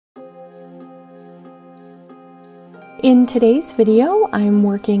In today's video, I'm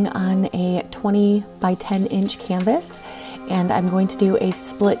working on a 20 by 10 inch canvas, and I'm going to do a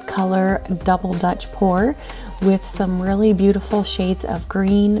split color double Dutch pour with some really beautiful shades of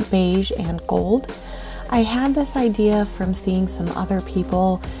green, beige, and gold. I had this idea from seeing some other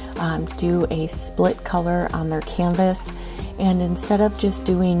people do a split color on their canvas, and instead of just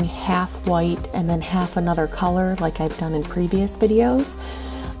doing half white and then half another color like I've done in previous videos,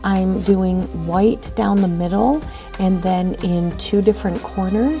 I'm doing white down the middle, and then in two different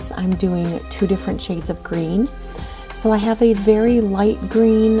corners I'm doing two different shades of green. So I have a very light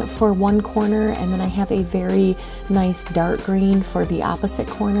green for one corner, and then I have a very nice dark green for the opposite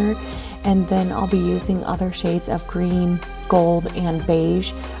corner, and then I'll be using other shades of green, gold, and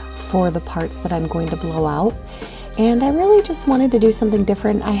beige for the parts that I'm going to blow out. And I really just wanted to do something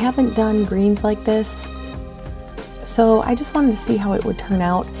different. I haven't done greens like this, so I just wanted to see how it would turn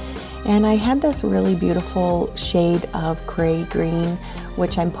out. And I had this really beautiful shade of gray green,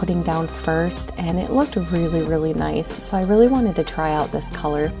 which I'm putting down first, and it looked really, really nice. So I really wanted to try out this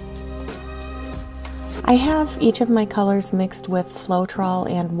color. I have each of my colors mixed with Floetrol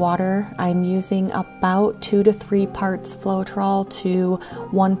and water. I'm using about 2 to 3 parts Floetrol to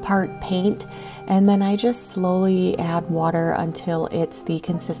 1 part paint, and then I just slowly add water until it's the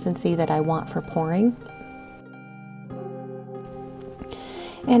consistency that I want for pouring.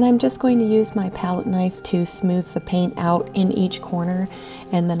 And I'm just going to use my palette knife to smooth the paint out in each corner,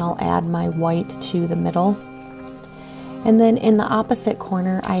 and then I'll add my white to the middle. And then in the opposite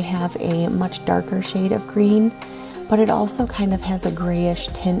corner I have a much darker shade of green, but it also kind of has a grayish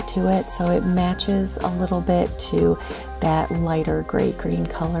tint to it, so it matches a little bit to that lighter gray-green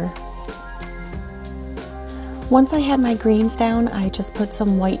color. Once I had my greens down, I just put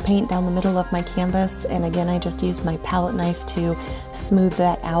some white paint down the middle of my canvas, and again I just used my palette knife to smooth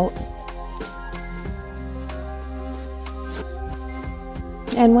that out.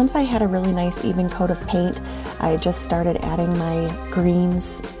 And once I had a really nice even coat of paint, I just started adding my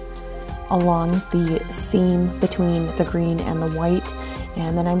greens along the seam between the green and the white.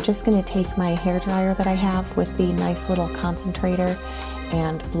 And then I'm just going to take my hairdryer that I have with the nice little concentrator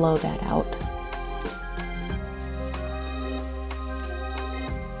and blow that out.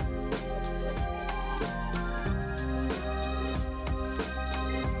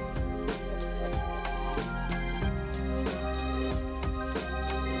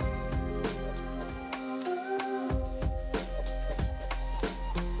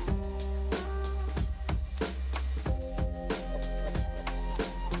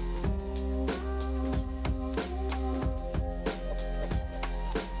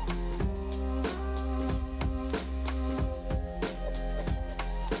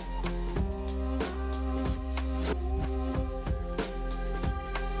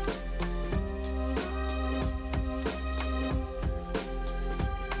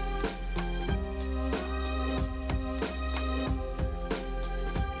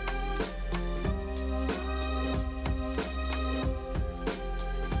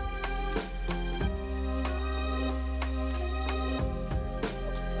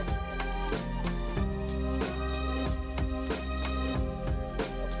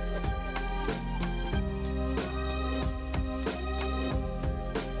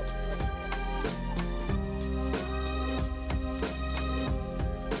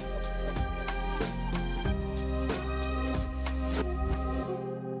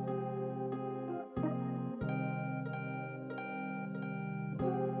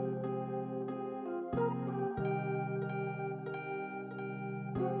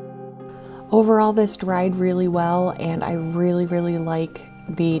 Overall, this dried really well, and I really like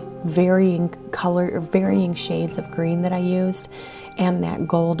the varying shades of green that I used, and that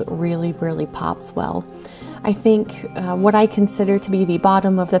gold really pops well. I think what I consider to be the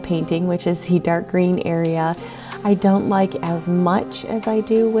bottom of the painting, which is the dark green area, I don't like as much as I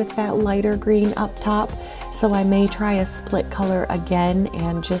do with that lighter green up top, so I may try a split color again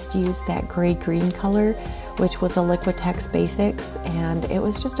and just use that gray green color, which was a Liquitex Basics, and it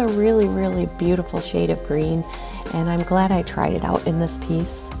was just a really beautiful shade of green, and I'm glad I tried it out in this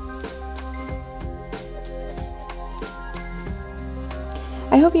piece.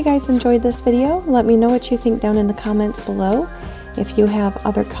 I hope you guys enjoyed this video. Let me know what you think down in the comments below. If you have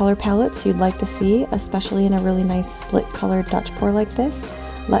other color palettes you'd like to see, especially in a really nice split color Dutch pour like this,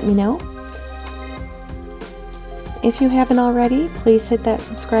 let me know. If you haven't already, please hit that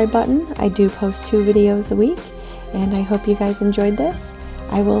subscribe button. I do post 2 videos a week, and I hope you guys enjoyed this.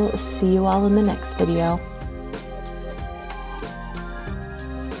 I will see you all in the next video.